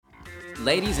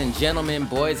Ladies and gentlemen,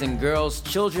 boys and girls,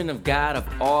 children of God of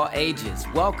all ages,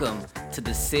 welcome to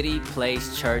the City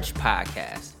Place Church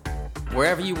podcast.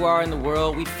 Wherever you are in the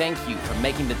world, we thank you for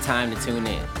making the time to tune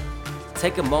in.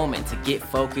 Take a moment to get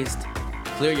focused,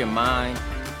 clear your mind,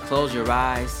 close your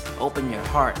eyes, open your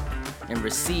heart, and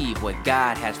receive what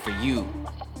God has for you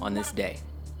on this day.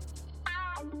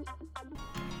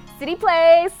 City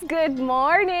Place, good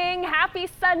morning. Happy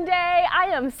Sunday. I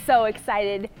am so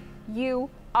excited you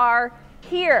are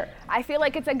here. I feel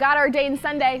like it's a God-ordained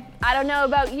Sunday. I don't know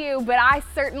about you, but I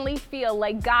certainly feel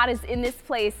like God is in this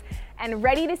place and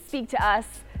ready to speak to us.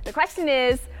 The question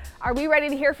is, are we ready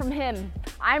to hear from Him?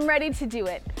 I'm ready to do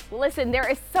it. Listen, there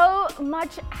is so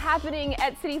much happening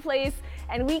at City Place,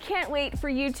 and we can't wait for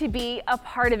you to be a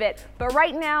part of it. But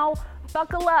right now,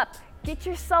 buckle up. Get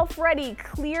yourself ready,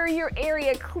 clear your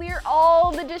area, clear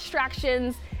all the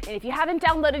distractions. And if you haven't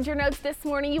downloaded your notes this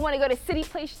morning, you want to go to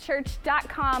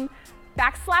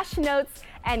cityplacechurch.com/notes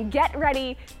and get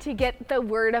ready to get the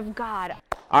Word of God.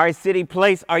 All right, City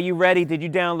Place, are you ready? Did you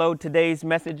download today's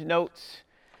message notes?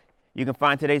 You can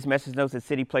find today's message notes at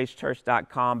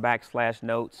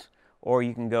cityplacechurch.com/notes, or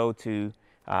you can go to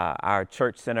our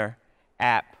Church Center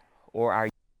app or our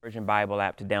Version Bible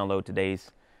app to download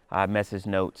today's message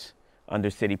notes under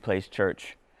City Place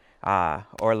Church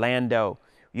Orlando.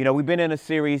 You know, we've been in a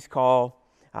series called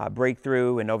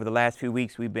Breakthrough, and over the last few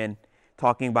weeks, we've been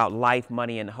talking about life,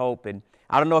 money, and hope. And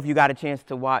I don't know if you got a chance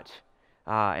to watch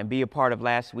and be a part of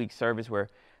last week's service where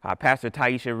Pastor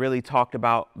Taisha really talked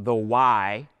about the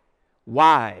why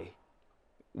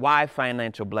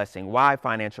financial blessing, why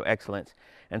financial excellence.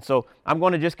 And so I'm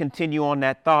going to just continue on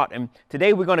that thought. And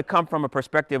today we're going to come from a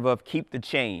perspective of keep the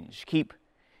change, keep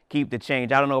the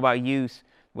change. I don't know about you,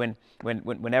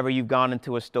 whenever you've gone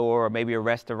into a store or maybe a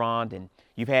restaurant and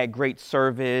you've had great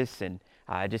service and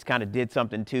just kind of did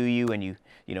something to you, and you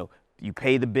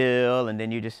pay the bill and then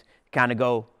you just kind of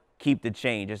go keep the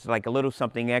change. It's like a little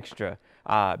something extra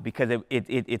because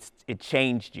it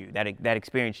changed you. That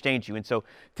experience changed you. And so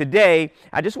today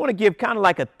I just want to give kind of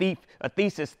like a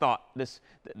thesis thought this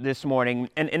morning,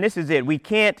 and this is it. We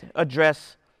can't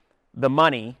address the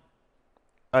money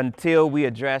until we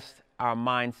address our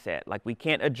mindset. Like, we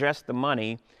can't address the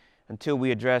money until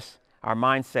we address our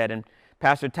mindset. And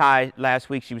Pastor Ty, last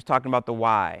week, she was talking about the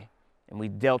why, and we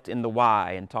dealt in the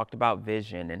why and talked about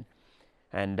vision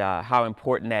and how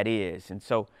important that is. And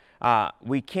so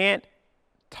we can't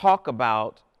talk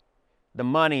about the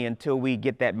money until we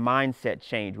get that mindset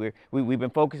change. We've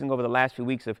been focusing over the last few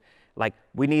weeks of, like,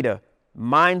 we need a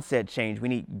mindset change. We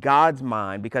need God's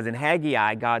mind, because in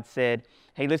Haggai, God said,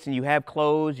 hey, listen, you have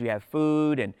clothes, you have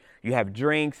food, and you have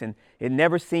drinks, and it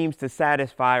never seems to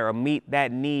satisfy or meet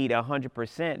that need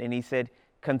 100%. And He said,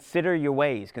 consider your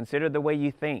ways, consider the way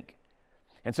you think.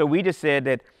 And so we just said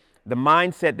that the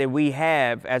mindset that we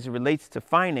have as it relates to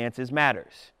finances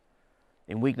matters.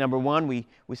 In week number 1, we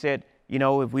said,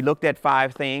 if we looked at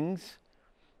 5 things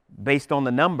based on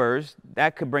the numbers,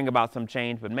 that could bring about some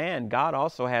change. But man, God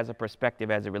also has a perspective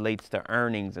as it relates to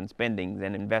earnings and spendings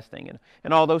and investing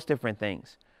and all those different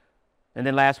things. And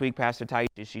then last week, Pastor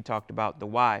Taisha, she talked about the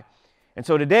why. And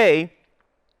so today,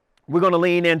 we're going to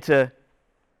lean into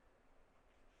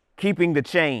keeping the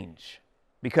change,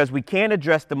 because we can't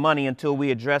address the money until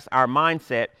we address our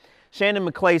mindset. Shannon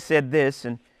McClay said this,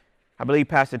 and I believe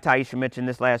Pastor Taisha mentioned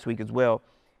this last week as well.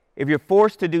 If you're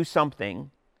forced to do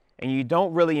something and you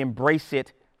don't really embrace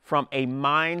it from a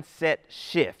mindset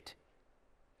shift,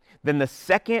 then the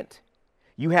second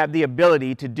you have the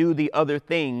ability to do the other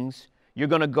things, you're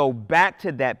going to go back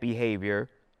to that behavior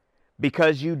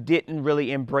because you didn't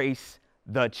really embrace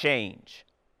the change.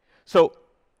 So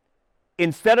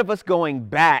instead of us going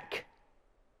back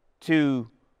to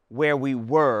where we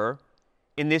were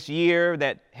in this year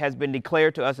that has been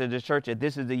declared to us as a church that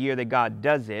this is the year that God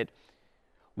does it,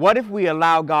 what if we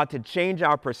allow God to change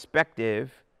our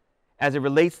perspective as it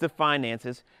relates to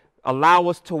finances, allow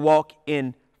us to walk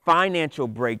in financial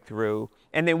breakthrough,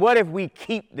 and then what if we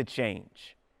keep the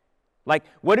change? Like,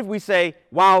 what if we say,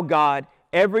 wow, God,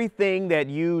 everything that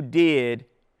you did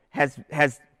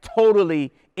has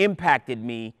totally impacted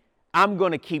me. I'm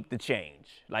going to keep the change.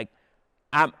 Like,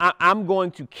 I'm going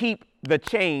to keep the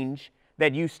change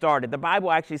that you started. The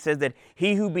Bible actually says that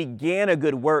he who began a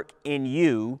good work in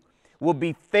you will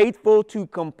be faithful to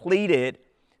complete it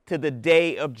to the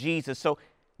day of Jesus. So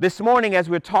this morning, as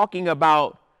we're talking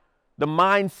about the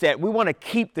mindset, we want to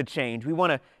keep the change. We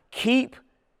want to keep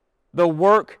the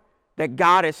work that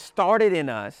God has started in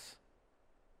us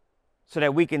so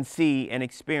that we can see and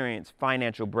experience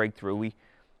financial breakthrough.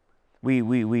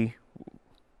 We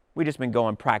just been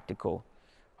going practical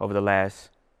over the last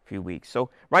few weeks. So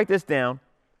write this down.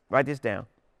 Write this down.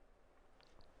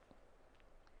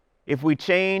 If we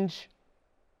change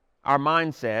our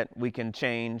mindset, we can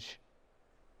change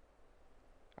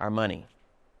our money.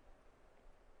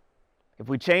 If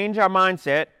we change our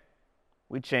mindset,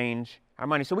 we change our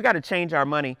money. So we got to change our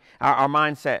money, our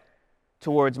mindset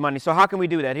towards money. So how can we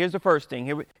do that? Here's the first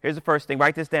thing. Here's the first thing.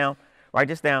 Write this down. Write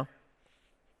this down.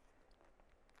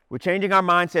 We're changing our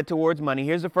mindset towards money.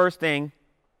 Here's the first thing.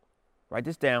 Write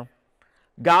this down.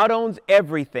 God owns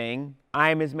everything. I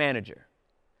am his manager.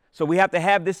 So we have to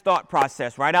have this thought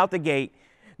process right out the gate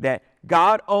that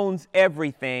God owns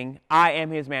everything. I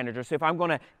am his manager. So if I'm going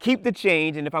to keep the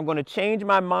change and if I'm going to change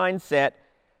my mindset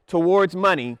towards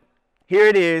money, here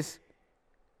it is.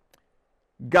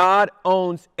 God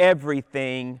owns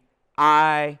everything.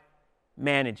 I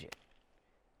manage it.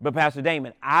 But Pastor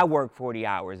Damon, I work 40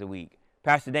 hours a week.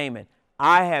 Pastor Damon,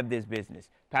 I have this business.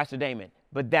 Pastor Damon,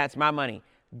 but that's my money.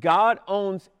 God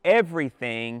owns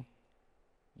everything.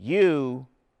 You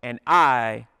and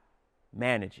I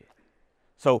manage it.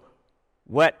 So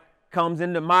what comes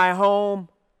into my home,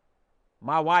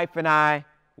 my wife and I,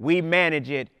 we manage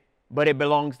it, but it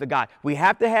belongs to God. We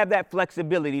have to have that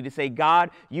flexibility to say,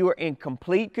 God, you are in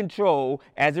complete control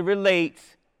as it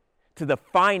relates to the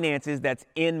finances that's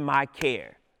in my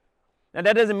care. Now,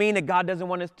 that doesn't mean that God doesn't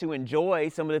want us to enjoy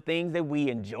some of the things that we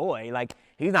enjoy. Like,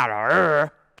 he's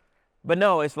not, but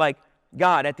no, it's like,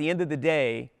 God, at the end of the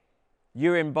day,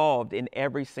 you're involved in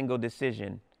every single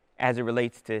decision as it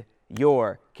relates to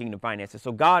your kingdom finances.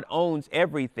 So God owns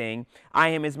everything. I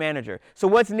am his manager. So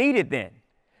what's needed then?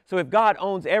 So if God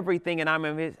owns everything and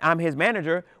I'm his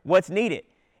manager, what's needed?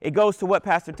 It goes to what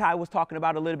Pastor Ty was talking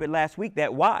about a little bit last week,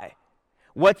 that why.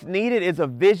 What's needed is a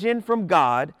vision from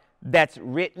God that's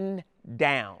written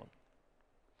down.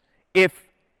 If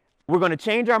we're going to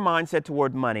change our mindset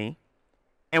toward money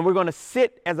and we're going to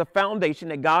sit as a foundation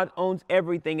that God owns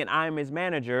everything and I am his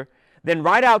manager, then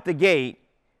right out the gate,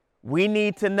 we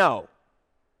need to know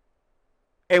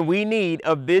and we need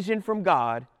a vision from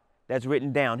God that's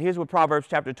written down. Here's what Proverbs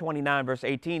chapter 29 verse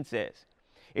 18 says.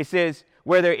 It says,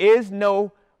 where there is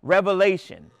no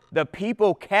revelation, the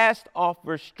people cast off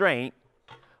restraint,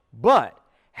 but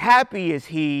happy is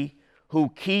he who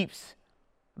keeps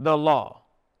the law.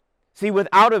 See,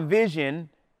 without a vision,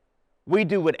 we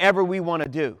do whatever we want to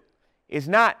do. It's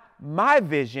not my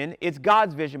vision, it's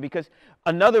God's vision, because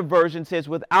another version says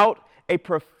without a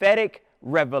prophetic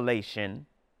revelation,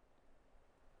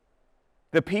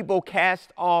 the people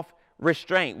cast off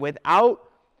restraint. Without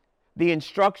the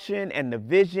instruction and the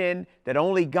vision that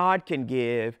only God can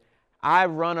give, I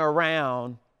run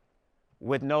around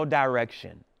with no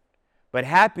direction. But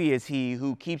happy is he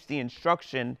who keeps the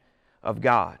instruction of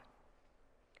God.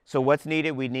 So what's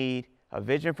needed? We need a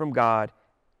vision from God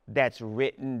that's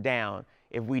written down.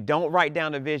 If we don't write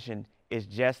down the vision, it's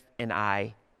just an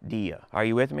idea. Are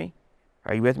you with me?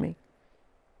 Are you with me?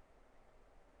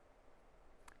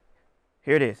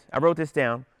 Here it is. I wrote this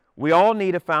down. We all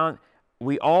need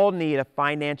a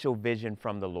financial vision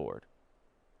from the Lord.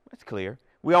 That's clear.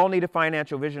 We all need a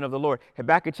financial vision of the Lord.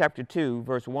 Habakkuk chapter 2,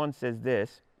 verse 1 says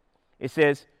this. It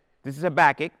says, this is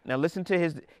Habakkuk. Now listen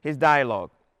to his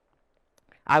dialogue.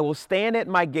 I will stand at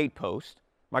my gatepost,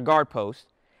 my guard post,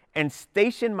 and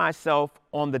station myself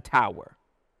on the tower.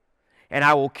 And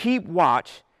I will keep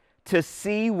watch to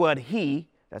see what he,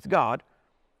 that's God,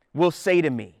 will say to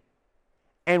me,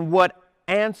 and what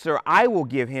answer I will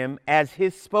give him as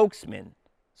his spokesman.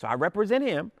 So I represent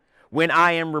him when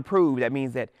I am reproved. That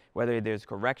means that whether there's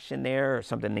correction there or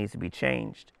something needs to be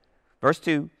changed. Verse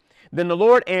 2, then the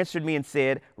Lord answered me and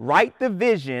said, write the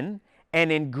vision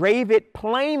and engrave it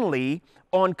plainly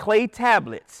on clay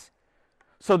tablets,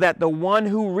 so that the one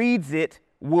who reads it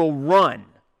will run.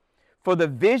 For the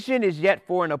vision is yet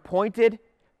for an appointed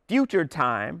future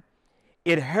time.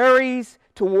 It hurries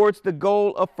towards the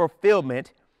goal of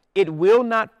fulfillment. It will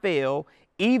not fail,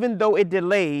 even though it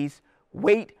delays.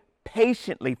 Wait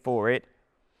patiently for it,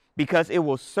 because it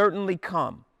will certainly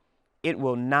come. It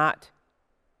will not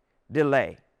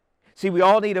delay. See, we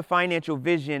all need a financial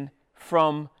vision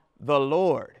from the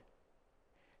Lord.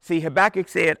 See, Habakkuk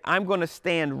said, I'm going to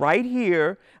stand right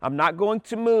here. I'm not going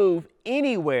to move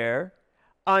anywhere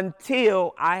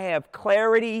until I have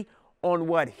clarity on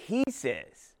what he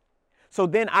says. So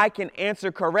then I can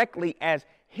answer correctly as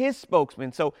his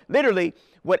spokesman. So literally,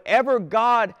 whatever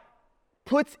God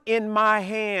puts in my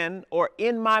hand or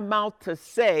in my mouth to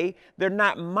say, they're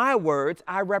not my words.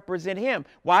 I represent him.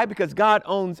 Why? Because God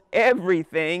owns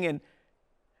everything and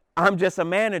I'm just a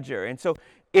manager. And so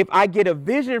if I get a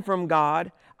vision from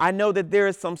God, I know that there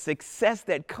is some success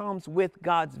that comes with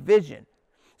God's vision.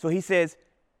 So he says,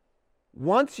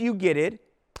 once you get it,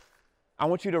 I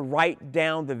want you to write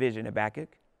down the vision, Habakkuk.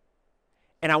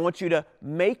 And I want you to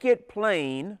make it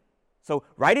plain. So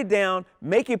write it down,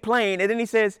 make it plain. And then he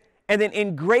says, and then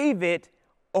engrave it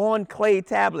on clay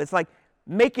tablets. Like,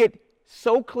 make it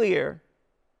so clear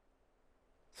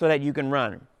so that you can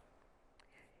run.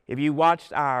 If you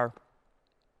watched or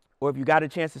if you got a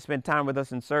chance to spend time with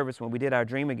us in service when we did our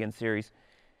Dream Again series,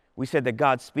 we said that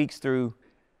God speaks through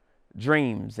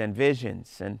dreams and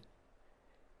visions. And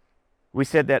we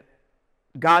said that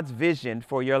God's vision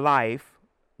for your life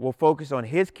will focus on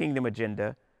his kingdom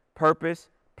agenda, purpose,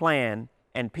 plan,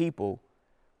 and people,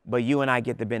 but you and I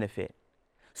get the benefit.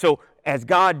 So as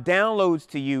God downloads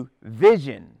to you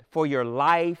vision for your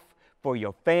life, for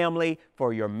your family,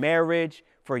 for your marriage,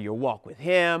 for your walk with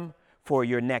him, for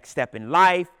your next step in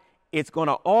life, it's going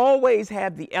to always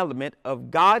have the element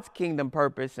of God's kingdom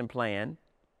purpose and plan,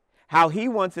 how he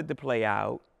wants it to play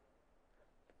out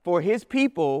for his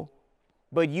people,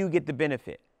 but you get the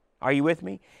benefit. Are you with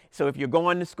me? So if you're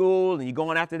going to school and you're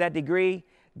going after that degree,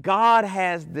 God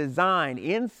has designed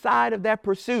inside of that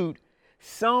pursuit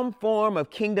some form of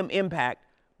kingdom impact,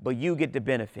 but you get the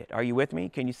benefit. Are you with me?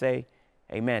 Can you say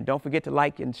amen? Don't forget to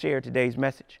like and share today's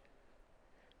message.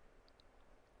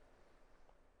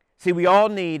 See, we all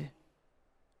need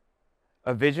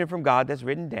a vision from God that's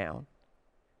written down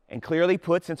and clearly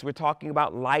put, since we're talking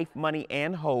about life, money,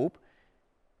 and hope.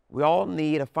 We all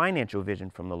need a financial vision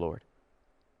from the Lord.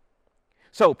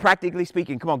 So practically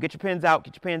speaking, come on, get your pens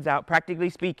out, practically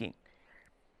speaking.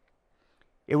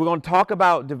 If we're going to talk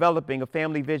about developing a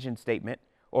family vision statement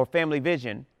or family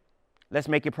vision, let's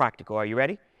make it practical. Are you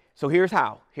ready? So here's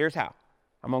how.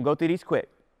 I'm going to go through these quick.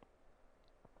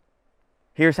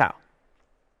 Here's how.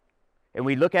 And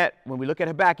when we look at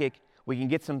Habakkuk, we can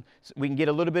get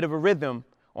a little bit of a rhythm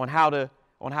on how to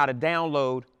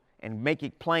download and make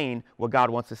it plain what God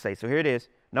wants to say. So here it is.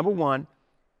 Number one,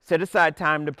 set aside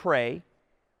time to pray,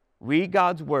 read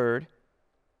God's word,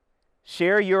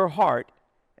 share your heart,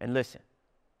 and listen.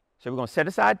 So we're going to set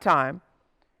aside time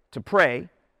to pray,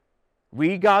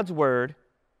 read God's word,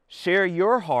 share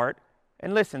your heart,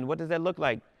 and listen. What does that look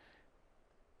like?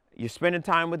 You're spending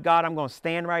time with God. I'm going to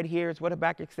stand right here. It's what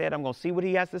Habakkuk said. I'm going to see what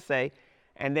he has to say,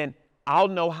 and then I'll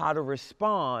know how to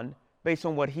respond based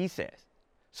on what he says.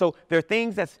 So there are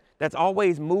things that's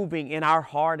always moving in our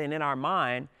heart and in our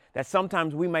mind that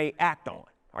sometimes we may act on.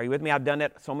 Are you with me? I've done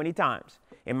that so many times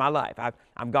in my life.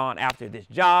 I've gone after this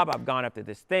job. I've gone after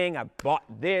this thing. I've bought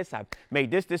this. I've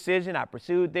made this decision. I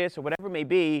pursued this or whatever it may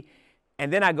be.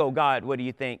 And then I go, God, what do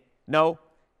you think? No.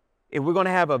 If we're going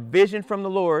to have a vision from the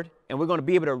Lord and we're going to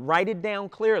be able to write it down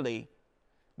clearly,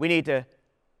 we need to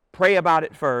pray about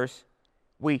it first.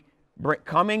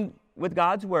 Coming with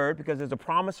God's word, because there's a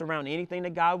promise around anything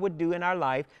that God would do in our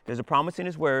life. There's a promise in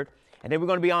his word. And then we're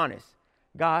going to be honest.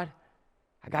 God,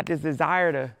 I got this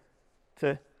desire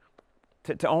to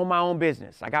own my own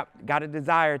business. I got a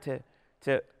desire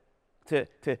to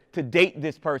date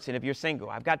this person if you're single.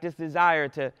 I've got this desire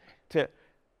to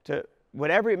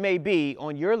whatever it may be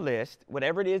on your list,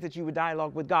 whatever it is that you would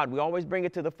dialogue with God. We always bring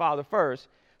it to the Father first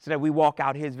so that we walk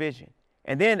out his vision.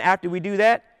 And then after we do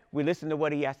that, we listen to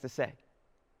what he has to say.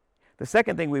 The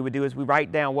second thing we would do is we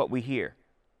write down what we hear.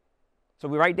 So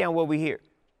we write down what we hear.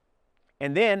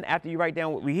 And then after you write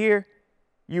down what we hear,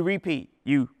 you repeat.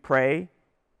 You pray,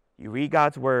 you read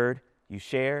God's word, you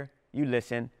share, you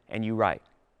listen, and you write.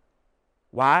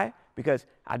 Why? Because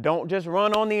I don't just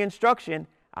run on the instruction.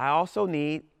 I also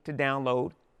need to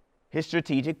download his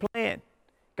strategic plan.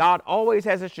 God always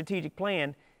has a strategic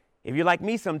plan. If you're like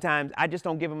me sometimes, I just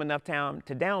don't give him enough time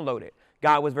to download it.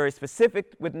 God was very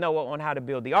specific with Noah on how to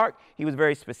build the ark. He was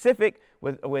very specific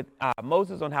with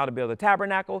Moses on how to build the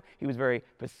tabernacle. He was very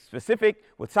specific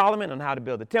with Solomon on how to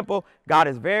build the temple. God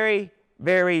is very,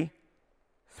 very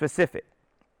specific.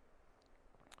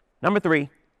 Number 3,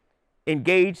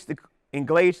 engage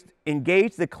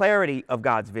the clarity of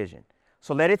God's vision.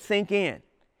 So let it sink in.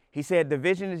 He said the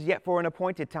vision is yet for an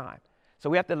appointed time. So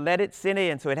we have to let it sit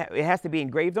in. So it has to be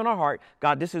engraved on our heart.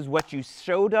 God, this is what you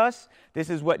showed us.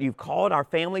 This is what you've called our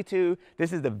family to.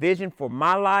 This is the vision for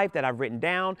my life that I've written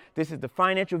down. This is the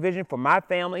financial vision for my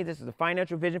family. This is the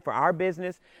financial vision for our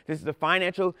business. This is the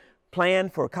financial plan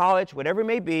for college, whatever it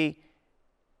may be.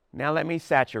 Now let me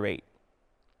saturate.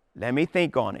 Let me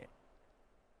think on it.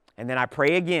 And then I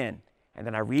pray again. And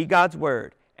then I read God's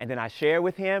word. And then I share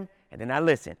with him. And then I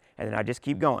listen. And then I just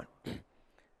keep going.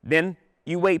 Then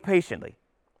you wait patiently.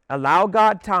 Allow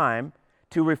God time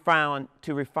to refine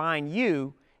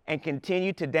you and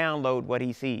continue to download what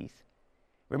he sees.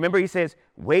 Remember, he says,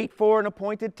 wait for an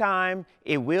appointed time.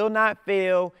 It will not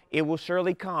fail. It will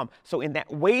surely come. So in that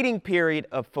waiting period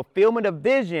of fulfillment of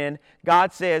vision,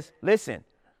 God says, listen,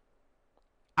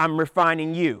 I'm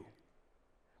refining you.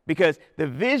 Because the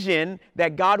vision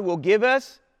that God will give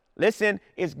us, listen,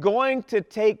 is going to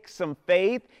take some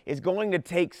faith. It's going to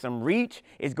take some reach.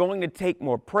 It's going to take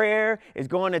more prayer. It's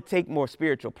going to take more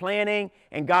spiritual planning.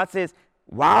 And God says,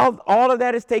 while all of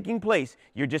that is taking place,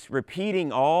 you're just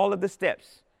repeating all of the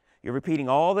steps. You're repeating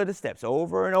all of the steps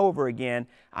over and over again.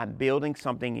 I'm building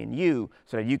something in you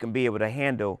so that you can be able to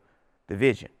handle the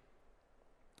vision.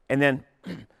 And then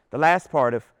the last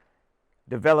part of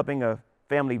developing a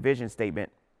family vision statement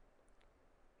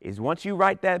is once you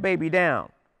write that baby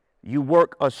down, you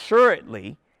work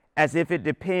assuredly as if it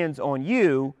depends on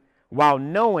you while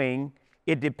knowing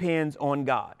it depends on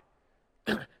God.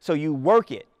 So you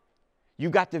work it. You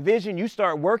got the vision, you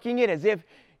start working it as if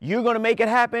you're going to make it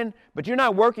happen, but you're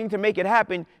not working to make it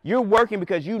happen. You're working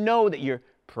because you know that you're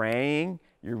praying,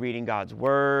 you're reading God's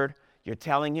word, you're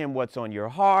telling him what's on your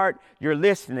heart, you're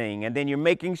listening, and then you're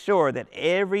making sure that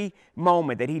every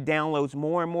moment that he downloads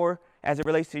more and more as it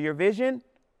relates to your vision,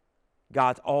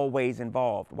 God's always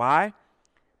involved. Why?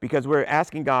 Because we're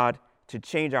asking God to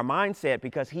change our mindset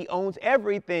because he owns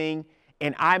everything,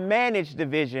 and I manage the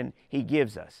vision he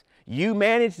gives us. You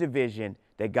manage the vision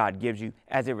that God gives you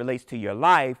as it relates to your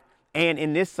life, and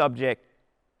in this subject,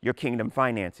 your kingdom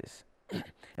finances.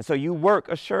 And so you work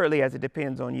assuredly as it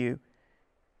depends on you.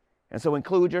 And so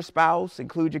include your spouse,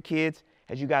 include your kids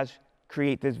as you guys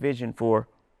create this vision for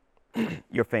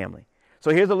your family.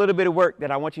 So here's a little bit of work that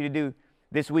I want you to do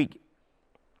this week.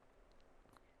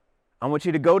 I want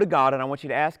you to go to God and I want you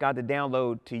to ask God to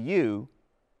download to you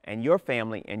and your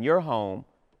family and your home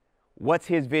what's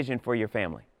his vision for your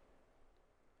family.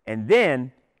 And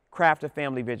then craft a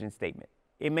family vision statement.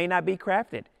 It may not be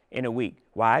crafted in a week.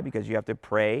 Why? Because you have to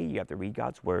pray, you have to read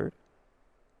God's word.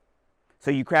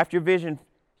 So you craft your vision,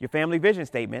 your family vision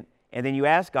statement, and then you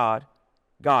ask God,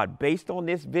 God, based on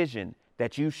this vision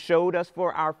that you showed us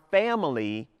for our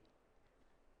family,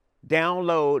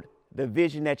 download the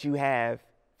vision that you have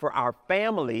for our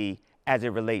family as it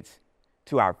relates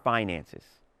to our finances.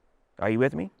 Are you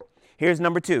with me? Here's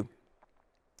number 2.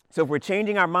 So if we're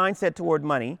changing our mindset toward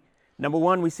money, number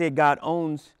 1, we said God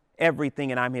owns everything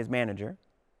and I'm his manager.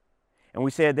 And we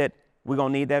said that we're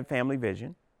going to need that family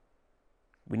vision.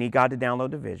 We need God to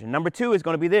download the vision. Number 2 is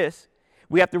going to be this.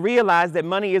 We have to realize that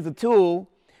money is a tool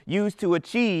used to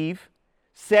achieve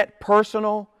set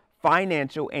personal,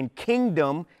 financial, and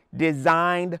kingdom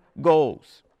designed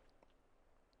goals.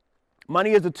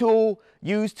 Money is a tool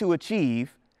used to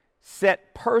achieve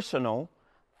set personal,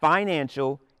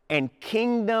 financial, and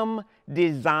kingdom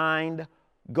designed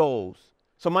goals.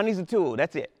 So money's a tool.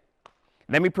 That's it.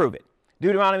 Let me prove it.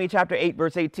 Deuteronomy chapter 8,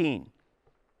 verse 18.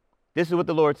 This is what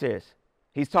the Lord says.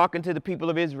 He's talking to the people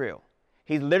of Israel.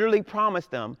 He's literally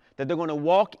promised them that they're going to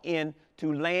walk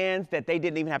into lands that they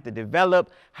didn't even have to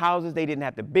develop, houses they didn't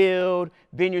have to build,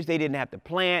 vineyards they didn't have to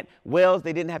plant, wells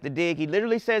they didn't have to dig. He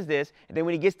literally says this. And then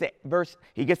when he gets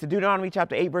to Deuteronomy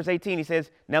chapter 8, verse 18, he says,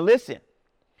 now listen,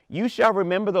 you shall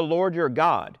remember the Lord your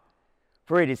God,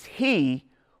 for it is he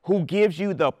who gives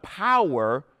you the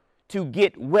power to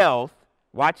get wealth.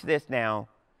 Watch this now,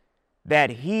 that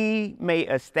he may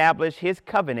establish his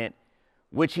covenant,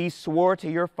 which he swore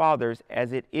to your fathers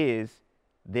as it is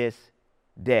this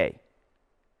day.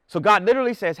 So God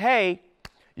literally says, hey,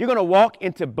 you're going to walk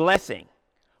into blessing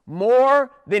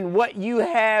more than what you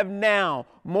have now,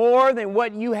 more than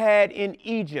what you had in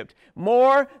Egypt,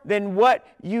 more than what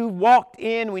you walked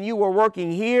in when you were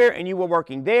working here and you were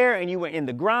working there and you were in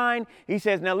the grind. He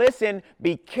says, now listen,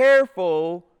 be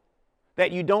careful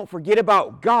that you don't forget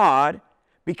about God,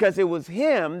 because it was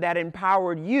him that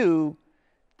empowered you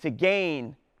to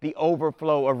gain the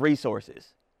overflow of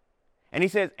resources. And he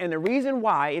says, and the reason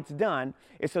why it's done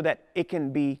is so that it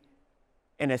can be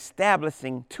an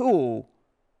establishing tool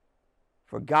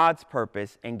for God's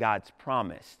purpose and God's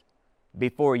promise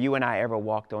before you and I ever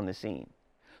walked on the scene.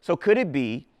 So could it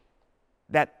be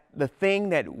that the thing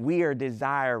that we are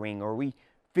desiring or we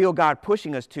feel God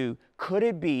pushing us to, could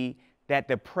it be that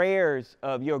the prayers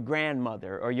of your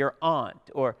grandmother or your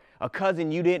aunt or a cousin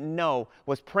you didn't know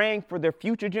was praying for their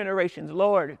future generations?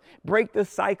 Lord, break the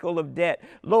cycle of debt.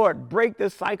 Lord, break the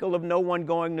cycle of no one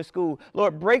going to school.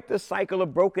 Lord, break the cycle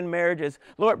of broken marriages.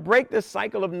 Lord, break the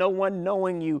cycle of no one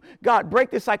knowing you. God,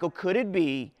 break the cycle. Could it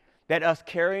be that us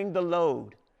carrying the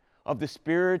load of the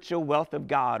spiritual wealth of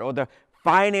God or the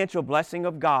financial blessing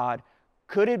of God,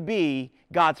 could it be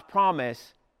God's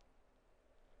promise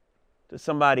to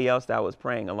somebody else that was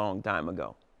praying a long time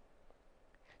ago?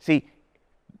 See,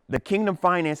 the kingdom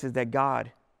finances that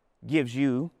God gives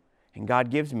you and God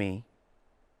gives me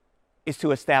is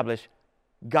to establish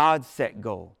God's set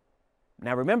goal.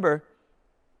 Now remember,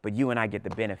 but you and I get the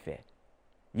benefit.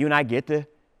 You and I get to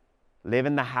live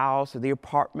in the house or the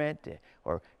apartment,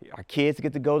 or our kids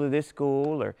get to go to this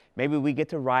school, or maybe we get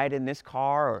to ride in this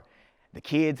car, or the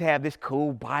kids have this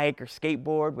cool bike or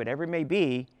skateboard, whatever it may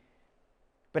be.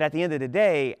 But at the end of the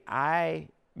day, I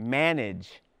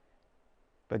manage,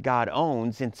 but God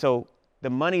owns. And so the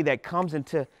money that comes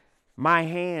into my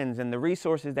hands and the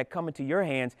resources that come into your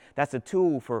hands, that's a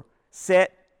tool for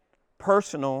set,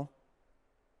 personal,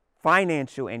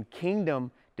 financial, and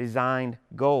kingdom designed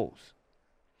goals.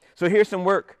 So here's some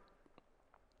work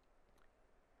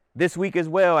this week as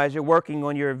well as you're working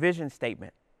on your vision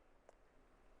statement.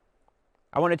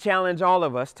 I want to challenge all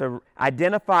of us to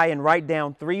identify and write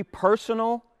down 3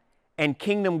 personal and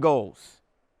kingdom goals.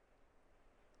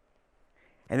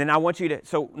 And then I want you to,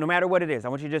 so no matter what it is, I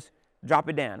want you to just drop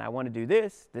it down. I want to do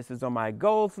this. This is on my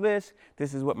goals list.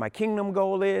 This is what my kingdom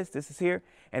goal is. This is here.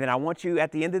 And then I want you,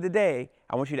 at the end of the day,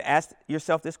 I want you to ask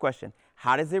yourself this question.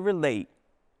 How does it relate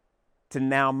to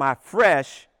now my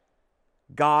fresh,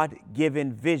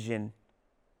 God-given vision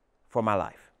for my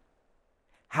life?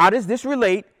 How does this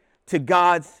relate to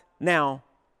God's now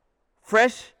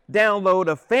fresh download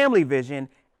of family vision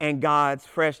and God's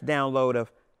fresh download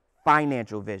of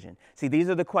financial vision? See, these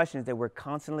are the questions that we're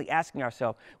constantly asking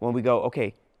ourselves when we go,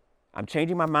 okay, I'm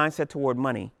changing my mindset toward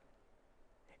money,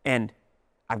 and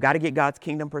I've got to get God's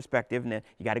kingdom perspective. And then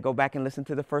you got to go back and listen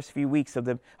to the first few weeks of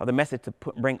the message to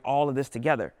bring all of this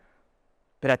together.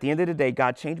 But at the end of the day,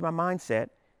 God changed my mindset.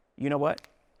 You know what?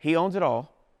 He owns it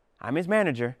all. I'm his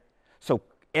manager. So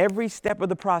every step of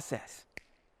the process,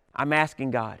 I'm asking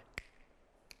God,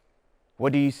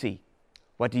 what do you see?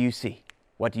 What do you see?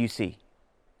 What do you see?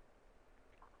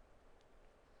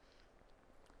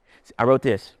 I wrote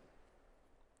this.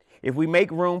 If we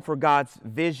make room for God's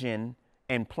vision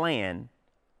and plan,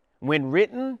 when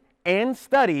written and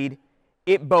studied,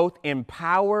 it both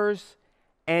empowers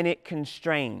and it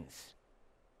constrains.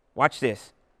 Watch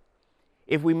this.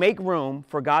 If we make room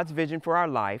for God's vision for our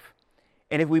life,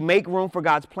 and if we make room for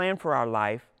God's plan for our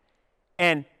life,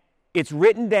 and it's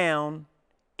written down,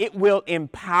 it will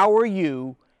empower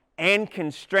you and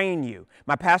constrain you.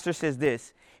 My pastor says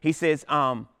this. He says,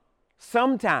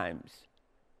 sometimes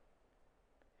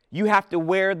you have to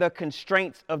wear the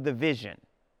constraints of the vision.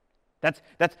 That's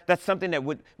something that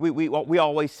we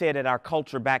always said at our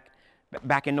culture back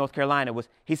in North Carolina.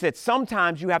 He said,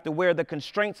 sometimes you have to wear the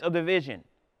constraints of the vision,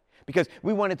 because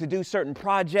we wanted to do certain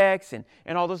projects and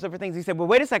all those different things. He said, well,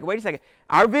 wait a second.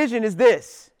 Our vision is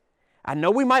this. I know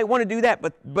we might want to do that,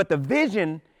 but the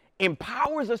vision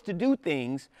empowers us to do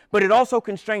things, but it also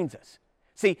constrains us.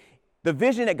 See, the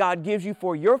vision that God gives you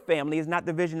for your family is not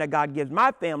the vision that God gives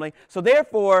my family. So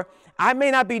therefore, I may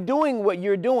not be doing what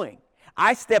you're doing.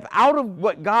 I step out of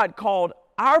what God called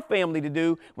our family to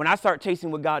do when I start chasing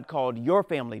what God called your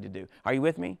family to do. Are you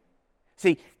with me?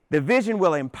 See, the vision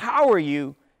will empower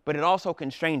you, but it also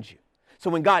constrains you. So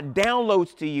when God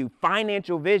downloads to you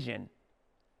financial vision,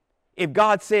 if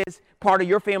God says part of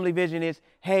your family vision is,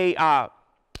 hey,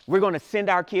 we're going to send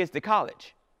our kids to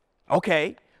college.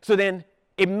 Okay, so then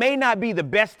it may not be the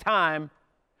best time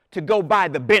to go buy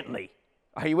the Bentley.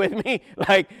 Are you with me?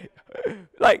 Like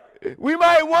we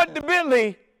might want the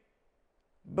Bentley,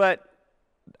 but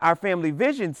our family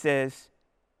vision says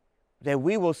that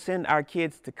we will send our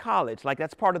kids to college. Like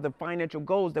that's part of the financial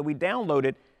goals that we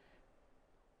downloaded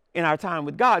in our time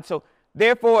with God. So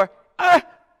therefore, I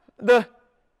know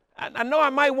I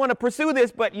might want to pursue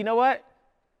this, but you know what?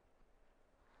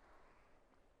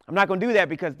 I'm not going to do that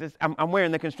because I'm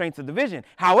wearing the constraints of the vision.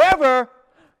 However,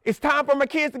 it's time for my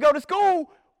kids to go to school.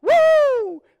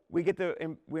 Woo!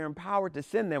 We're empowered to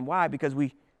send them. Why? Because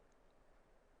we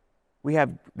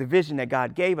have the vision that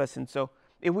God gave us. And so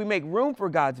if we make room for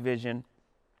God's vision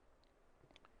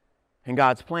and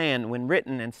God's plan, when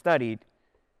written and studied,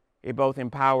 it both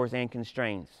empowers and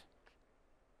constrains.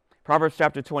 Proverbs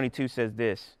chapter 22 says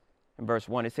this in verse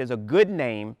 1. It says, a good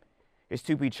name is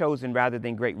to be chosen rather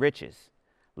than great riches,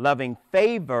 loving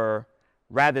favor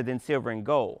rather than silver and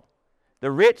gold.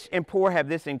 The rich and poor have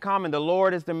this in common. The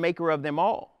Lord is the maker of them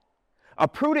all. A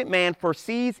prudent man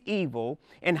foresees evil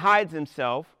and hides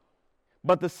himself,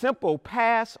 but the simple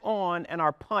pass on and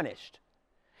are punished.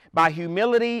 By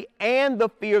humility and the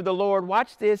fear of the Lord,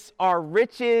 watch this, are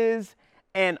riches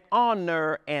and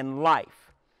honor and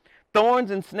life.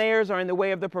 Thorns and snares are in the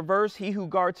way of the perverse. He who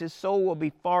guards his soul will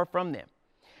be far from them.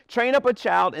 Train up a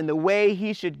child in the way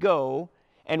he should go,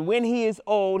 and when he is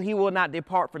old, he will not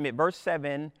depart from it. Verse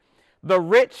 7, The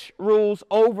rich rules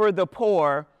over the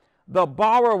poor. The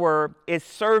borrower is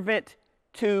servant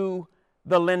to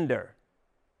the lender.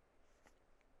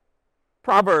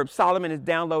 Proverbs, Solomon is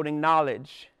downloading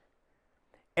knowledge,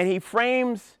 and he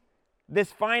frames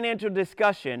this financial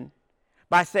discussion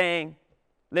by saying,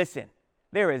 listen,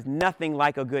 there is nothing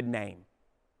like a good name.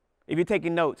 If you're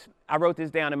taking notes, I wrote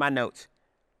this down in my notes.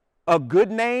 A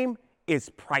good name is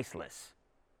priceless.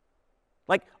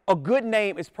 Like, a good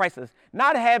name is priceless.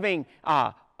 Not having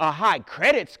a high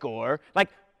credit score, like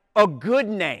a good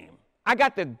name. I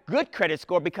got the good credit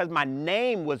score because my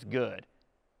name was good.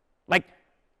 Like,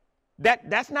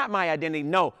 that's not my identity.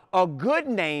 No, a good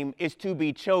name is to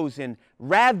be chosen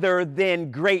rather than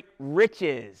great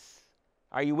riches.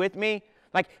 Are you with me?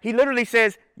 Like, he literally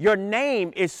says, your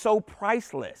name is so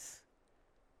priceless.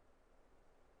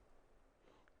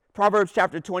 Proverbs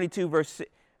chapter 22, verse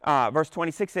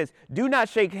 26 says, do not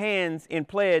shake hands in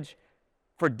pledge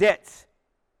for debts.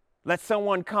 Let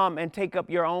someone come and take up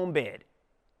your own bed.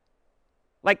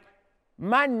 Like,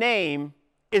 my name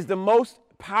is the most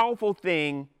powerful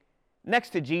thing next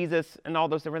to Jesus and all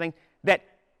those different things that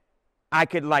I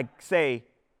could say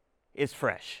is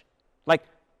fresh. Like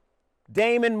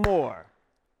Damon Moore,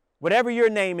 whatever your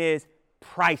name is,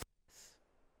 priceless.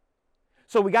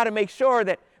 So we got to make sure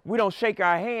that we don't shake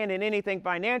our hand in anything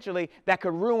financially that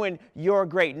could ruin your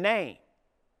great name.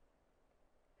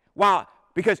 Why?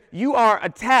 Because you are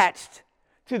attached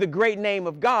to the great name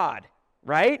of God,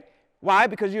 right? Why?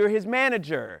 Because you're his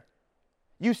manager.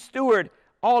 You steward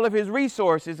all of his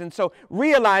resources. And so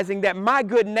realizing that my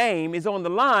good name is on the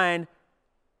line,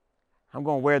 I'm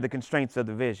going to wear the constraints of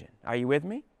the vision. Are you with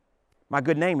me? My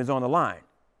good name is on the line.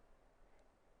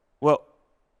 Well,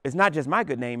 it's not just my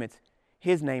good name, it's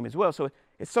his name as well. So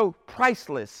it's so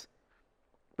priceless.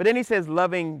 But then he says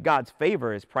loving God's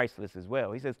favor is priceless as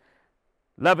well. He says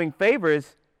loving favor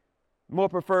is more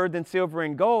preferred than silver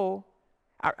and gold.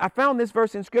 I found this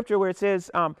verse in scripture where it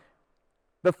says,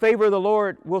 the favor of the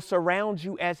Lord will surround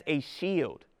you as a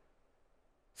shield.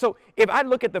 So if I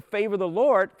look at the favor of the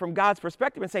Lord from God's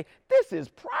perspective and say, this is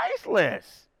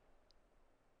priceless.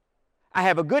 I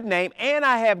have a good name and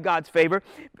I have God's favor.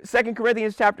 2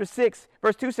 Corinthians chapter 6,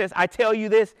 verse 2 says, I tell you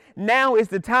this, now is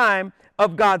the time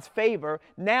of God's favor.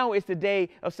 Now is the day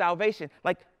of salvation.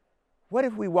 Like, what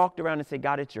if we walked around and said,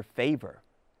 God, it's your favor?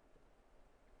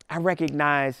 I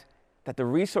recognize that the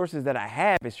resources that I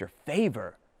have is your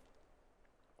favor.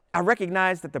 I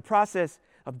recognize that the process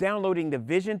of downloading the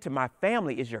vision to my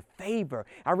family is your favor.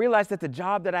 I realize that the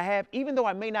job that I have, even though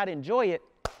I may not enjoy it,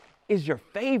 is your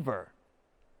favor.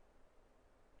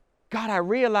 God, I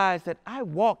realize that I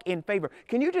walk in favor.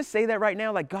 Can you just say that right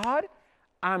now? Like, God,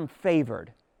 I'm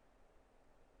favored.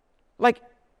 Like,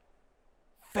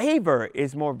 favor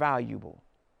is more valuable.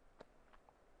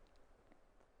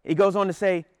 He goes on to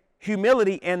say,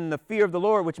 humility and the fear of the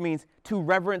Lord, which means to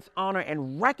reverence, honor,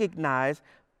 and recognize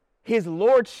his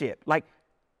lordship. Like,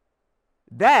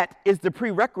 that is the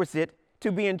prerequisite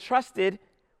to be entrusted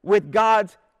with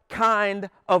God's kind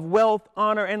of wealth,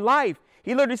 honor, and life.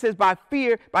 He literally says by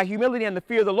humility and the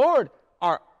fear of the Lord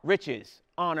are riches,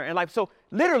 honor, and life. So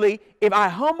literally, if I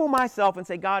humble myself and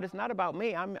say, God, it's not about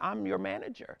me, I'm your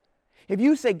manager. If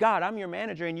you say, God, I'm your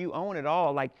manager and you own it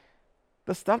all, like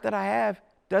the stuff that I have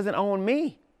doesn't own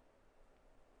me.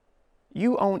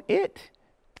 You own it.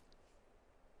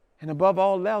 And above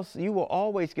all else, you will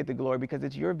always get the glory because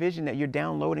it's your vision that you're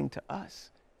downloading to us.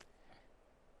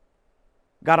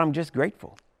 God, I'm just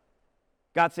grateful.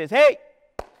 God says, hey,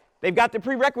 they've got the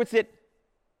prerequisite.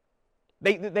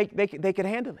 They can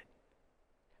handle it.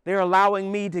 They're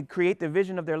allowing me to create the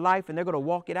vision of their life and they're going to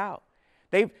walk it out.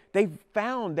 They've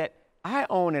found that I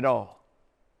own it all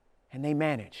and they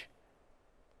manage.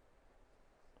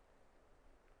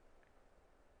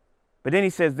 But then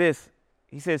he says this.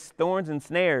 He says, thorns and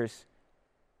snares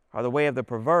are the way of the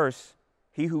perverse.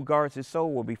 He who guards his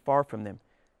soul will be far from them.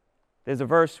 There's a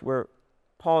verse where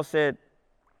Paul said,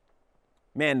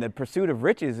 man, the pursuit of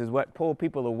riches is what pulled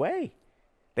people away.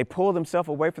 They pulled themselves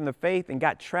away from the faith and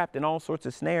got trapped in all sorts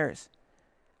of snares.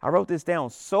 I wrote this down.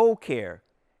 Soul care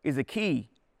is a key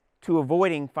to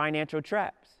avoiding financial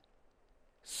traps.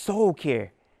 Soul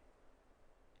care.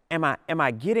 Am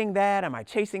I getting that? Am I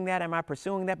chasing that? Am I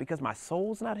pursuing that because my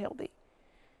soul's not healthy?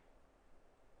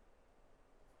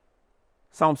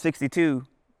 Psalm 62,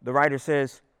 the writer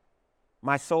says,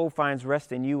 my soul finds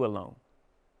rest in you alone.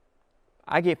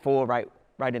 I get full right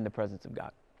in the presence of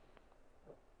God.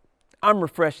 I'm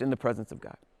refreshed in the presence of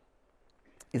God.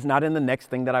 It's not in the next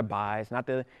thing that I buy. It's not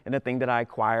in the thing that I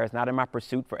acquire. It's not in my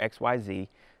pursuit for X, Y, Z.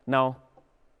 No,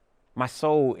 my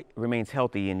soul remains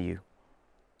healthy in you.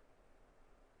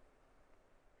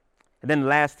 And then the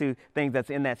last two things that's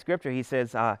in that scripture, he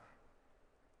says,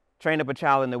 train up a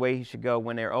child in the way he should go.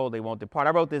 When they're old, they won't depart.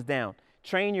 I wrote this down.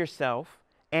 Train yourself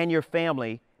and your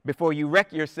family before you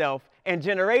wreck yourself and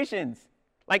generations.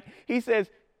 Like he says,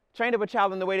 train up a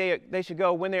child in the way they should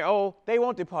go. When they're old, they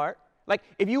won't depart. Like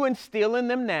if you instill in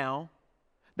them now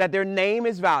that their name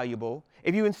is valuable,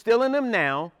 if you instill in them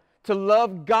now to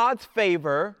love God's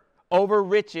favor over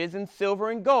riches and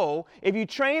silver and gold, if you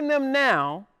train them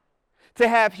now to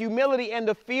have humility and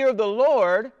the fear of the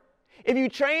Lord, if you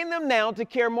train them now to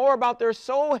care more about their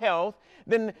soul health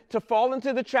than to fall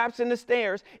into the traps and the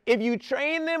snares, if you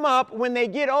train them up when they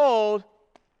get old,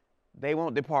 they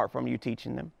won't depart from you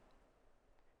teaching them.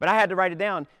 But I had to write it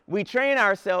down. We train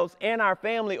ourselves and our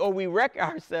family, or we wreck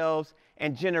ourselves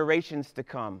and generations to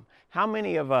come. How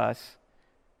many of us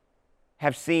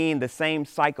have seen the same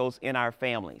cycles in our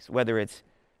families, whether it's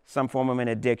some form of an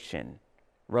addiction,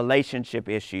 relationship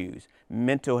issues,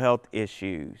 mental health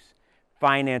issues,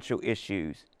 financial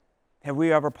issues? Have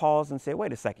we ever paused and said,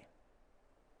 wait a second,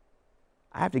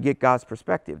 I have to get God's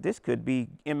perspective. This could be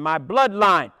in my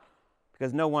bloodline,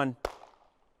 because no one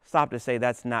stopped to say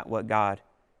that's not what God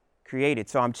created.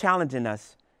 So I'm challenging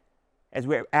us as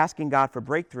we're asking God for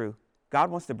breakthrough. God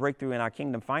wants to break through in our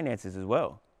kingdom finances as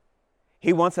well.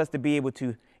 He wants us to be able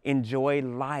to enjoy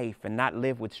life and not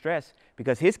live with stress,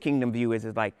 because his kingdom view is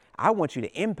like, I want you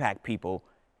to impact people,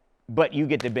 but you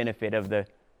get the benefit of the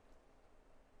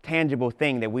tangible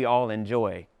thing that we all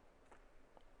enjoy.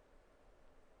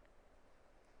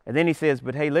 And then he says,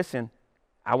 but hey, listen,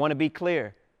 I want to be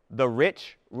clear. The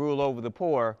rich rule over the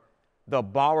poor. The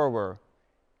borrower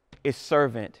is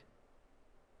servant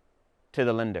to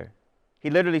the lender. He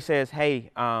literally says,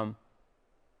 hey,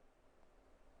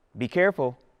 be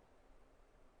careful,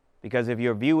 because if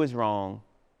your view is wrong,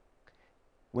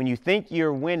 when you think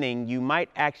you're winning, you might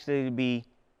actually be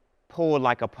pulled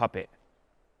like a puppet.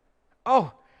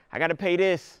 Oh, I got to pay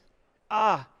this.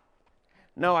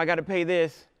 No, I got to pay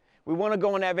this. We want to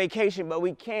go on that vacation, but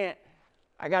we can't.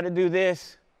 I got to do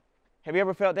this. Have you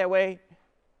ever felt that way?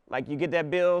 Like you get that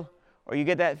bill or you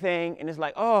get that thing and it's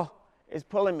like, oh, it's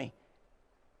pulling me.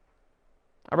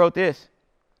 I wrote this.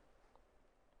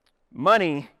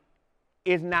 Money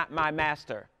is not my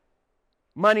master.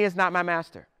 Money is not my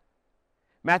master.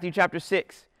 Matthew chapter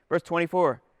 6, verse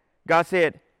 24. God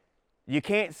said, you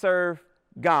can't serve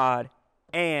God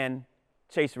and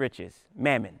chase riches,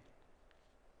 mammon.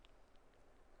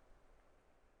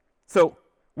 So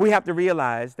we have to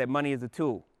realize that money is a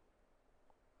tool,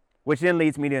 which then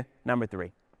leads me to number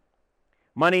 3.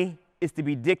 Money is to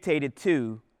be dictated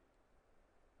to.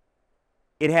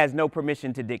 It has no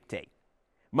permission to dictate.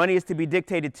 Money is to be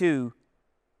dictated to,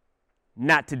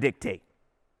 not to dictate.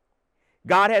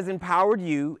 God has empowered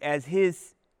you as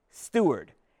his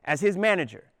steward, as his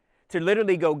manager, to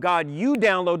literally go, God, you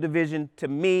download the vision to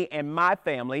me and my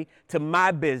family, to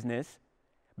my business,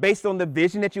 based on the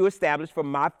vision that you established for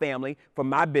my family, for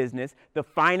my business, the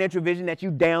financial vision that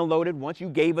you downloaded once you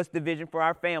gave us the vision for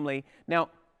our family. Now,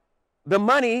 the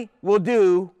money will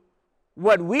do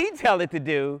what we tell it to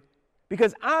do,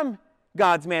 because I'm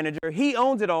God's manager. He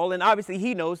owns it all, and obviously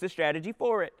he knows the strategy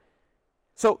for it.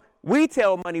 So we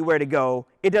tell money where to go.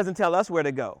 It doesn't tell us where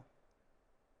to go.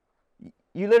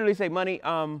 You literally say, money,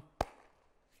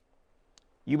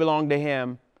 you belong to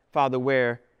him. Father,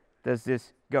 where does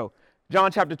this go?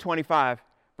 John chapter 25,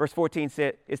 verse 14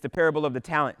 said, it's the parable of the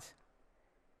talents.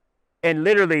 And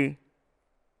literally,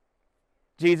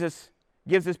 Jesus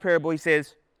gives this parable. He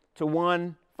says, to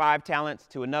one, 5 talents,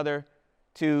 to another,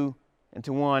 2, and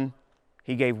to one,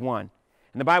 he gave 1.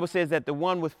 And the Bible says that the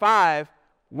one with 5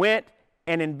 went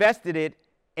and invested it,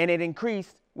 and it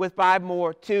increased with 5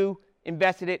 more. 2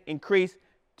 invested it, increased.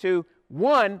 2,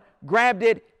 1 grabbed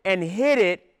it and hid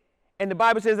it. And the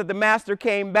Bible says that the master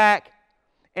came back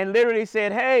and literally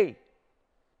said, hey,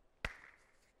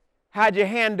 how'd you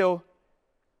handle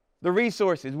the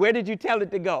resources? Where did you tell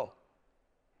it to go?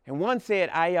 And one said,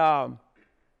 I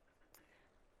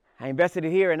invested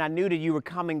it here, and I knew that you were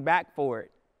coming back for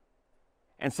it.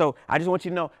 And so I just want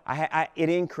you to know, it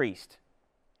increased.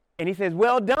 And he says,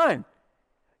 well done.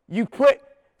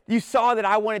 You saw that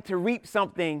I wanted to reap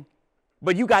something,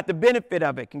 but you got the benefit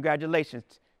of it. Congratulations.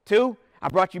 2, I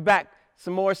brought you back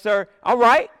some more, sir. All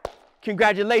right.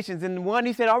 Congratulations. And 1,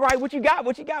 he said, all right, what you got?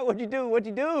 What you got? What'd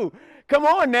you do? Come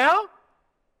on now.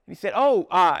 He said,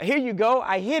 here you go.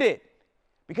 I hid it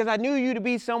because I knew you to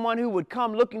be someone who would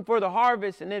come looking for the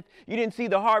harvest. And if you didn't see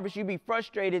the harvest, you'd be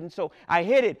frustrated. And so I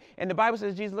hid it. And the Bible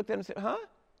says Jesus looked at him and said, huh?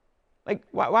 Like,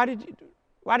 why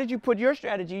did you put your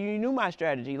strategy? You knew my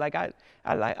strategy. Like, I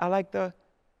like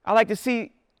to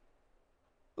see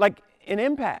like an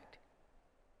impact.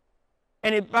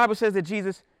 And the Bible says that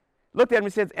Jesus looked at him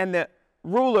and says, and the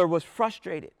ruler was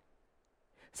frustrated.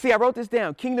 See, I wrote this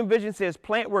down. Kingdom vision says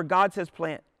plant where God says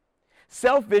plant.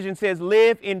 Self-vision says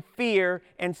live in fear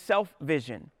and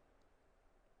self-vision.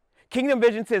 Kingdom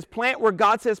vision says plant where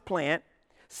God says plant.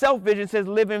 Self-vision says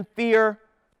live in fear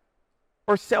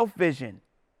or self-vision.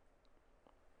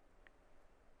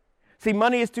 See,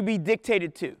 money is to be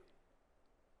dictated to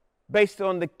based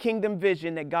on the kingdom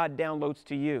vision that God downloads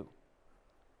to you.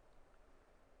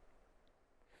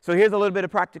 So here's a little bit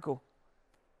of practical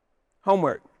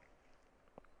homework.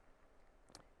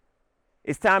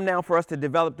 It's time now for us to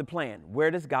develop the plan. Where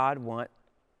does God want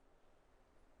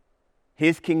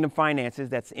His kingdom finances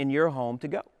that's in your home to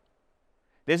go?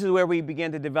 This is where we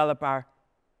begin to develop our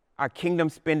kingdom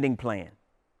spending plan.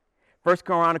 1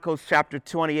 Chronicles chapter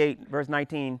 28, verse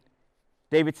 19,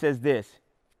 David says this.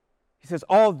 He says,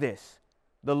 all this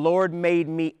the Lord made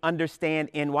me understand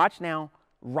in, watch now,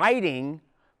 writing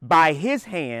by His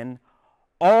hand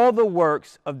all the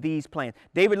works of these plans.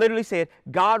 David literally said,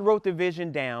 God wrote the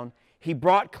vision down. He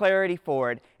brought clarity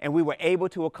for it, and we were able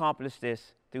to accomplish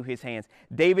this through His hands.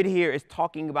 David here is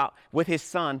talking about, with his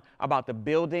son, about the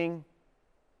building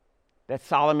that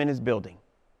Solomon is building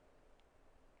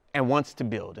and wants to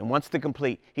build and wants to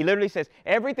complete. He literally says,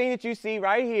 everything that you see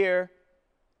right here,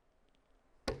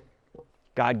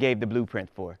 God gave the blueprint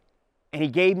for. And He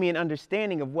gave me an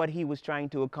understanding of what He was trying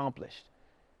to accomplish.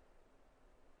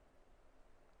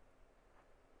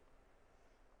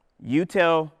 You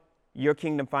tell your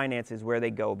kingdom finances where they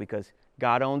go because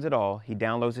God owns it all. He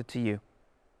downloads it to you.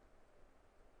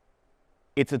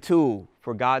 It's a tool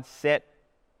for God's set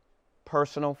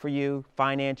personal for you,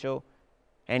 financial,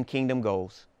 and kingdom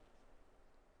goals.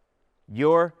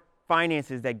 Your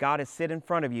finances that God has set in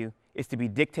front of you is to be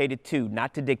dictated to,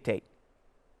 not to dictate.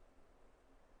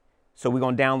 So we're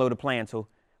going to download a plan. So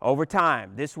over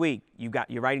time, this week,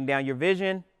 you're writing down your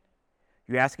vision.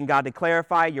 You're asking God to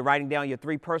clarify. You're writing down your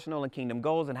 3 personal and kingdom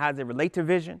goals and how does it relate to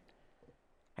vision.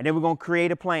 And then we're going to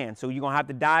create a plan. So you're going to have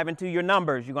to dive into your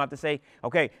numbers. You're going to have to say,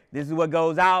 okay, this is what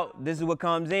goes out. This is what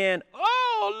comes in.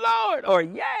 Oh, Lord. Or,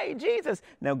 yay, Jesus.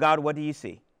 Now, God, what do you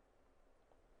see?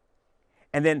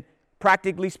 And then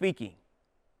practically speaking,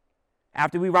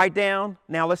 after we write down,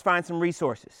 now let's find some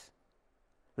resources.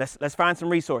 Let's find some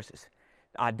resources.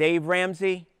 Dave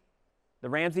Ramsey, the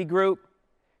Ramsey Group,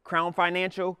 Crown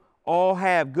Financial, all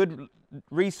have good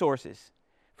resources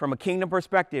from a kingdom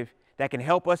perspective that can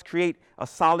help us create a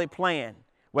solid plan,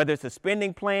 whether it's a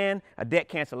spending plan, a debt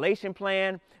cancellation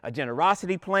plan, a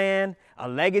generosity plan, a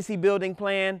legacy building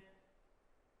plan.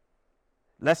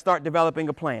 Let's start developing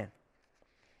a plan.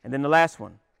 And then the last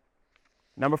one,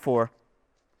 number 4,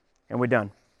 and we're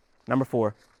done. Number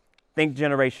 4, think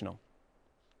generational.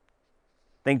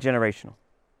 Think generational.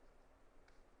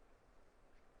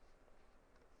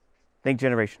 Think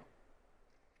generational.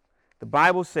 The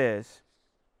Bible says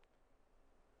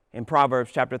in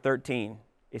Proverbs chapter 13,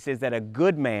 it says that a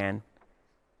good man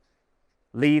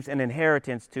leaves an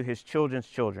inheritance to his children's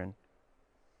children,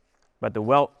 but the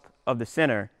wealth of the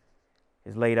sinner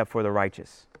is laid up for the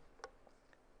righteous.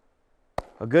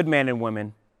 A good man and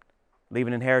woman leave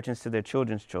an inheritance to their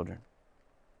children's children.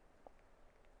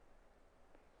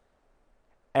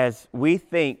 As we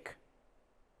think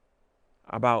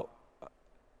about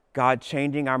God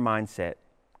changing our mindset,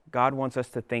 God wants us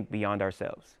to think beyond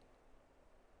ourselves.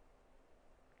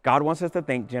 God wants us to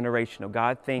think generational.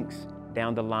 God thinks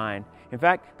down the line. In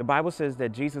fact, the Bible says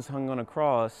that Jesus hung on a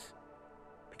cross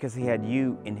because He had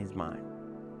you in His mind.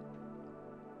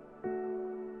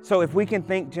 So if we can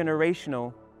think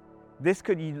generational, this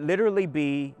could literally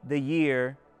be the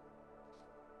year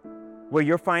where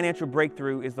your financial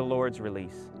breakthrough is the Lord's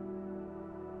release.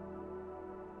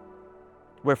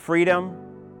 Where freedom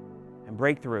and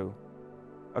breakthrough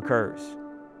occurs.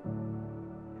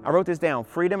 I wrote this down.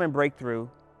 Freedom and breakthrough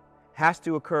has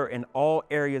to occur in all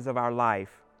areas of our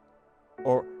life,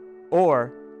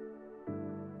 or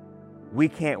we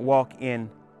can't walk in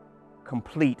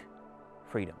complete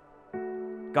freedom.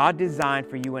 God designed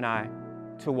for you and I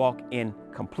to walk in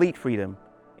complete freedom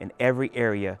in every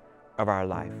area of our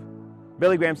life.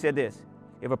 Billy Graham said this: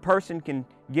 if a person can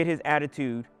get his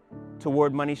attitude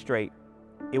toward money straight,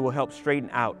 it will help straighten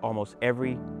out almost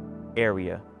every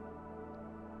area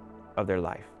of their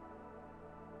life.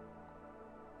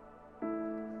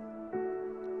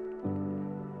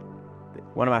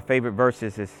 One of my favorite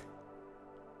verses is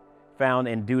found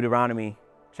in Deuteronomy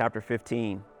chapter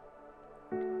 15.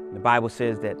 The Bible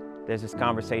says that there's this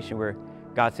conversation where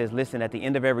God says, listen, at the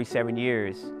end of every 7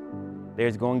 years,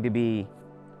 there's going to be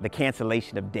the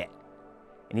cancellation of debt.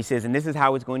 And He says, and this is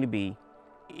how it's going to be.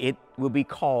 it will be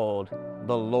called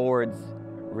the Lord's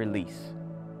release.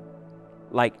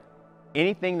 Like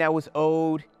anything that was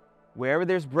owed, wherever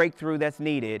there's breakthrough that's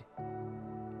needed,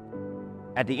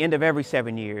 at the end of every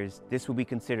 7 years, this will be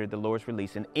considered the Lord's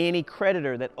release. And any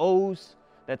creditor that's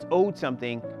owed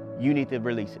something, you need to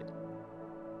release it.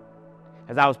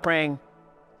 As I was praying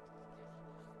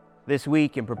this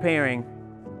week and preparing,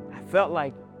 I felt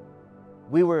like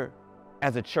we were,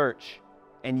 as a church,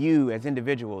 and you as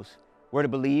individuals, were to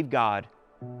believe God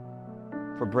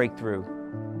for breakthrough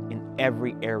in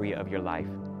every area of your life,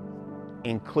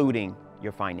 including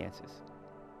your finances.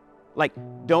 Like,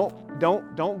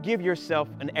 don't give yourself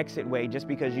an exit way just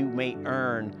because you may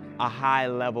earn a high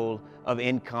level of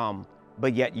income,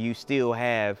 but yet you still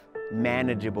have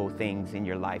manageable things in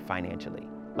your life financially.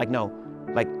 Like, no,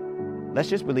 like, let's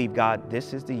just believe God,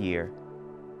 this is the year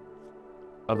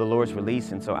of the Lord's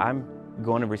release, and so I'm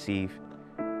going to receive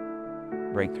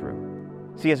breakthrough.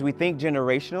 See, as we think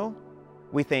generational,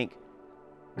 we think,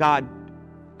 God,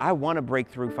 I want to break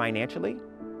through financially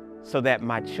so that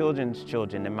my children's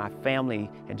children and my family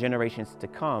and generations to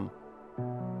come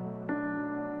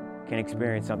can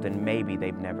experience something maybe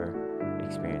they've never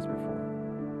experienced before.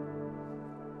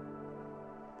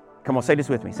 Come on, say this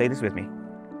with me. Say this with me.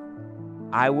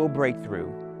 I will break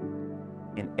through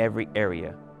in every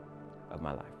area of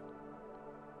my life.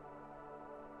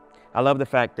 I love the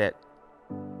fact that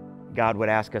God would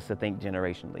ask us to think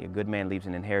generationally. A good man leaves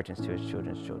an inheritance to his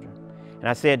children's children. And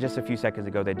I said just a few seconds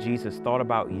ago that Jesus thought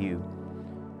about you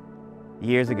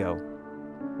years ago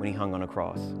when he hung on a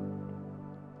cross.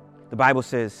 The Bible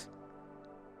says,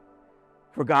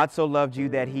 "For God so loved you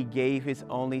that he gave his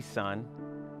only son,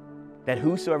 that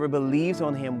whosoever believes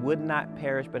on him would not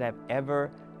perish but have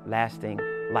everlasting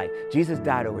life." Jesus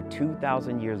died over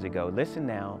 2,000 years ago. Listen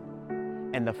now.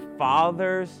 And the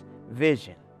Father's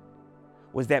vision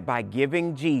was that by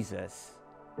giving Jesus,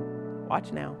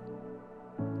 watch now,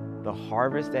 the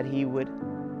harvest that he would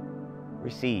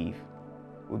receive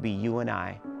would be you and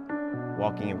I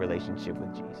walking in relationship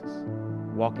with Jesus,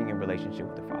 walking in relationship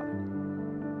with the Father.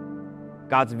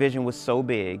 God's vision was so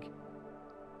big,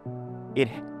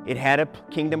 it had a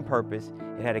kingdom purpose,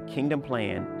 it had a kingdom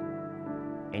plan,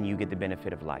 and you get the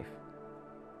benefit of life.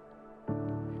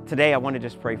 Today, I want to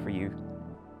just pray for you.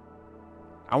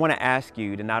 I want to ask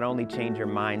you to not only change your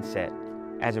mindset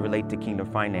as it relates to kingdom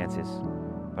finances,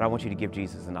 but I want you to give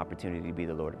Jesus an opportunity to be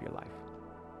the Lord of your life.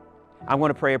 I'm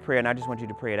going to pray a prayer, and I just want you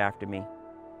to pray it after me.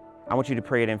 I want you to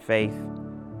pray it in faith.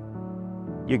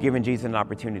 You're giving Jesus an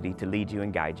opportunity to lead you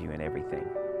and guide you in everything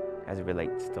as it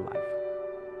relates to life.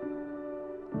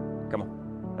 Come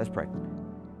on, let's pray.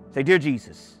 Say, "Dear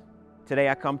Jesus, today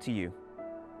I come to you,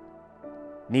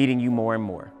 needing you more and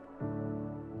more.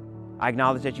 I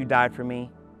acknowledge that you died for me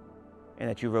and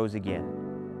that you rose again.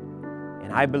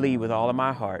 And I believe with all of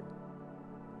my heart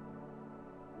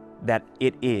that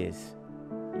it is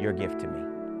your gift to me.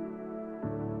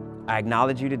 I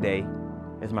acknowledge you today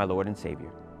as my Lord and Savior.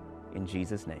 In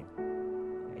Jesus' name,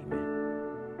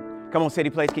 amen." Come on, City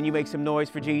Place, can you make some noise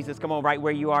for Jesus? Come on, right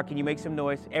where you are, can you make some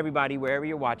noise? Everybody, wherever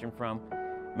you're watching from,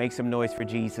 make some noise for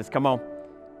Jesus. Come on.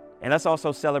 And let's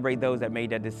also celebrate those that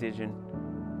made that decision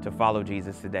to follow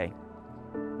Jesus today.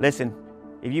 Listen,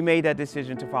 if you made that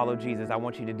decision to follow Jesus, I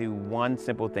want you to do one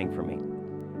simple thing for me.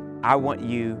 I want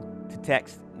you to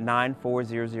text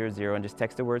 94000 and just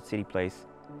text the word City Place,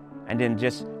 and then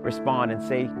just respond and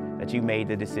say that you made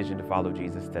the decision to follow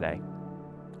Jesus today.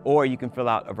 Or you can fill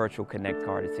out a virtual connect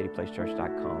card at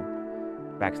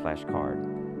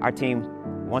cityplacechurch.com/card. Our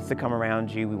team wants to come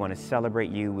around you. We want to celebrate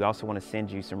you. We also want to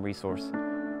send you some resources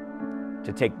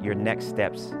to take your next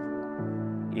steps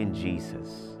in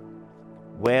Jesus.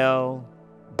 Well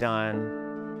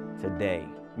done today.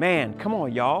 Man, come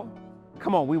on, y'all.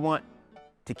 Come on, we want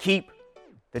to keep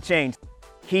the change.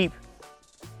 Keep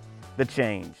the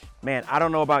change. Man, I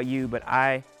don't know about you, but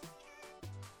I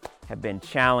have been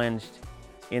challenged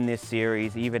in this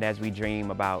series, even as we dream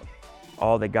about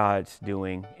all that God's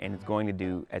doing and is going to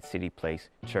do at City Place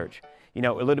Church. You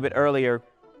know, a little bit earlier,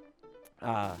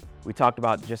 we talked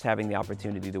about just having the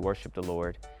opportunity to worship the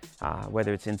Lord,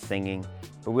 whether it's in singing,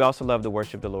 but we also love to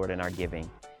worship the Lord in our giving.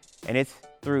 And it's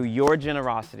through your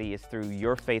generosity, it's through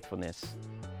your faithfulness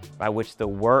by which the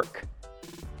work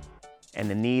and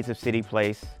the needs of City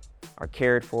Place are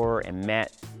cared for and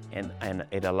met, and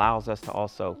it allows us to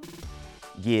also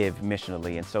give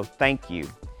missionally. And so thank you.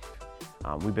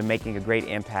 We've been making a great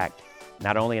impact,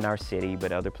 not only in our city,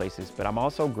 but other places. But I'm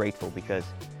also grateful because,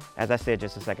 as I said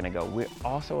just a second ago,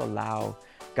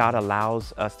 God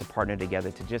allows us to partner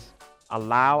together to just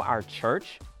allow our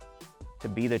church to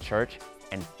be the church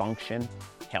and function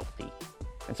healthy.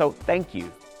 And so thank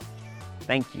you.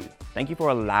 Thank you. Thank you for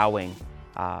allowing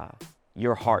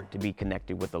your heart to be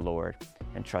connected with the Lord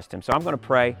and trust him. So I'm going to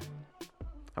pray.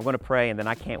 And then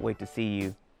I can't wait to see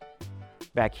you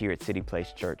back here at City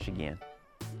Place Church again.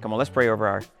 Come on, let's pray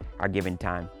over our giving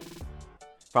time.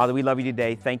 Father, we love you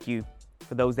today. Thank you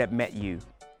for those that met you.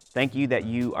 Thank you that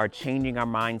you are changing our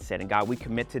mindset. And God, we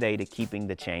commit today to keeping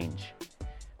the change.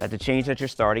 That the change that you're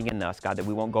starting in us, God, that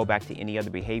we won't go back to any other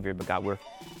behavior, but God, we're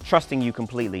trusting you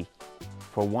completely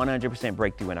for 100%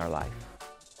 breakthrough in our life.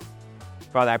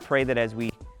 Father, I pray that as we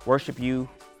worship you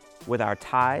with our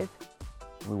tithe,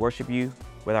 we worship you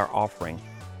with our offering,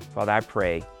 Father, I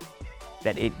pray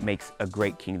that it makes a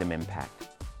great kingdom impact.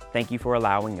 Thank you for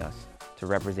allowing us to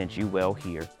represent you well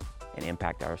here and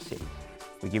impact our city.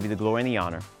 We give you the glory and the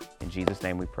honor. In Jesus'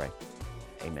 name we pray.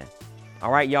 Amen.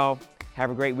 All right, y'all.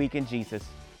 Have a great week in Jesus.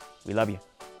 We love you.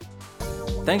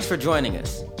 Thanks for joining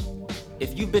us.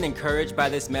 If you've been encouraged by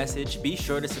this message, be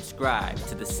sure to subscribe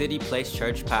to the City Place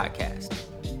Church podcast.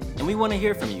 And we want to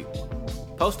hear from you.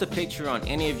 Post a picture on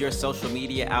any of your social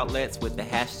media outlets with the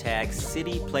hashtag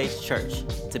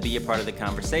CityPlaceChurch to be a part of the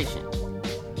conversation.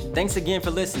 Thanks again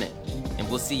for listening, and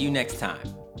we'll see you next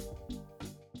time.